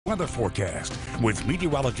weather forecast with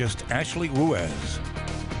meteorologist Ashley Ruiz.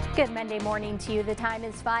 Good Monday morning to you. The time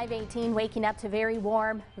is 5:18, waking up to very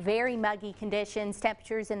warm, very muggy conditions.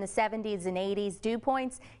 Temperatures in the 70s and 80s, dew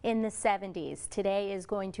points in the 70s. Today is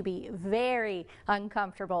going to be very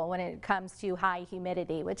uncomfortable when it comes to high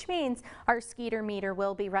humidity, which means our skeeter meter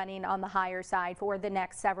will be running on the higher side for the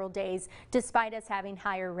next several days, despite us having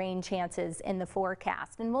higher rain chances in the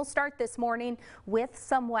forecast. And we'll start this morning with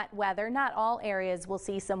some wet weather. Not all areas will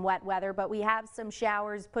see some wet weather, but we have some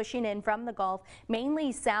showers pushing in from the Gulf,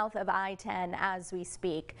 mainly south of I-10 as we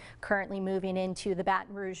speak. Currently moving into the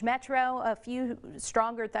Baton Rouge metro, a few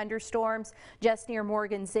stronger thunderstorms just near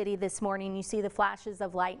Morgan City this morning. You see the flashes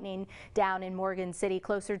of lightning down in Morgan City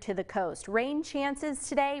closer to the coast. Rain chances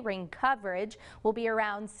today, rain coverage will be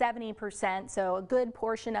around 70%, so a good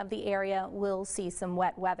portion of the area will see some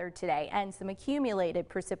wet weather today and some accumulated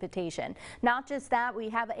precipitation. Not just that, we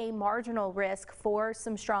have a marginal risk for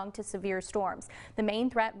some strong to severe storms. The main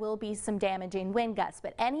threat will be some damaging wind gusts,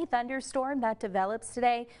 but any thunderstorm that develops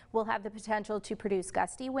today will have the potential to produce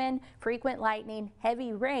gusty wind, frequent lightning,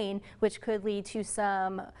 heavy rain, which could lead to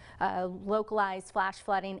some localized flash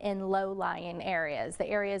flooding in low-lying areas, the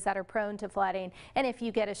areas that are prone to flooding. And if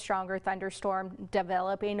you get a stronger thunderstorm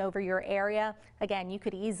developing over your area, again, you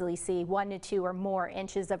could easily see 1 to 2 or more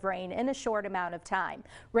inches of rain in a short amount of time.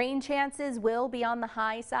 Rain chances will be on the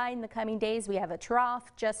high side in the coming days. We have a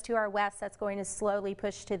trough just to our west that's going to slowly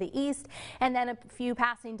push to the east, and then a few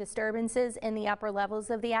passing disturbances in the upper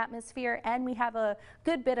levels of the atmosphere, and we have a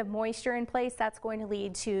good bit of moisture in place that's going to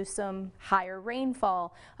lead to some higher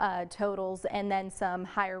rainfall totals and then some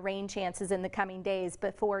higher rain chances in the coming days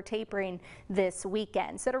before tapering this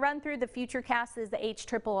weekend. So to run through the futurecast is the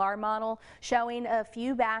HRRR model showing a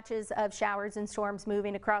few batches of showers and storms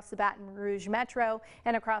moving across the Baton Rouge metro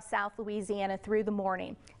and across South Louisiana through the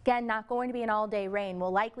morning. Again, not going to be an all-day rain.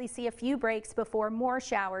 We'll likely see a few breaks before more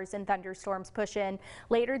showers and thunderstorms push in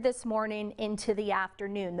later this morning into the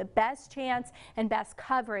afternoon. The best chance and best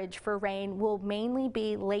coverage for rain will mainly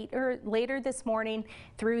be later this morning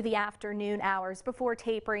through the afternoon hours before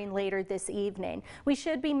tapering later this evening. We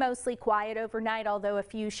should be mostly quiet overnight, although a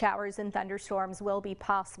few showers and thunderstorms will be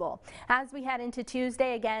possible. As we head into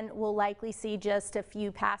Tuesday, again, we'll likely see just a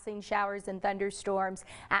few passing showers and thunderstorms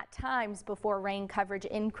at times before rain coverage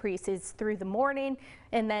increases through the morning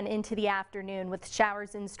and then into the afternoon, with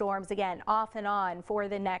showers and storms again off and on for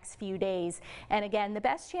the next few days. And again, the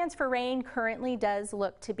best chance for rain currently does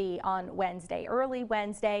look to be on Wednesday, early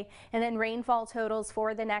Wednesday, and then rainfall totals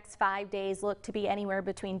for the next 5 days look to be anywhere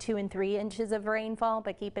between 2 and 3 inches of rainfall.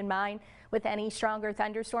 But keep in mind, with any stronger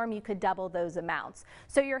thunderstorm, you could double those amounts.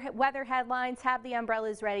 So your weather headlines: have the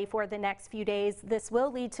umbrellas ready for the next few days. This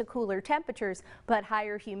will lead to cooler temperatures but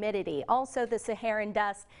higher humidity. Also, the Saharan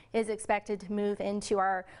dust is expected to move into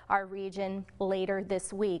our region later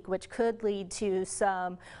this week, which could lead to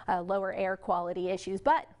some lower air quality issues,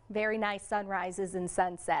 but very nice sunrises and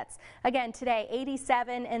sunsets. Again, today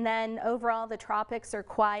 87, and then overall the tropics are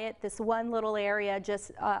quiet. This one little area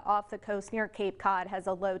just off the coast near Cape Cod has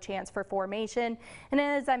a low chance for formation. And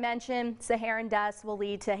as I mentioned, Saharan dust will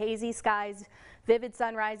lead to hazy skies, vivid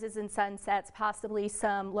sunrises and sunsets, possibly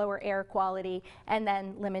some lower air quality, and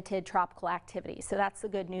then limited tropical activity. So that's the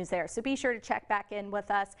good news there. So be sure to check back in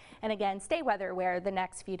with us, and again, stay weather aware the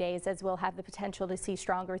next few days, as we'll have the potential to see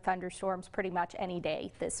stronger thunderstorms pretty much any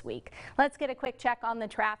day this week. Let's get a quick check on the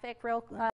traffic real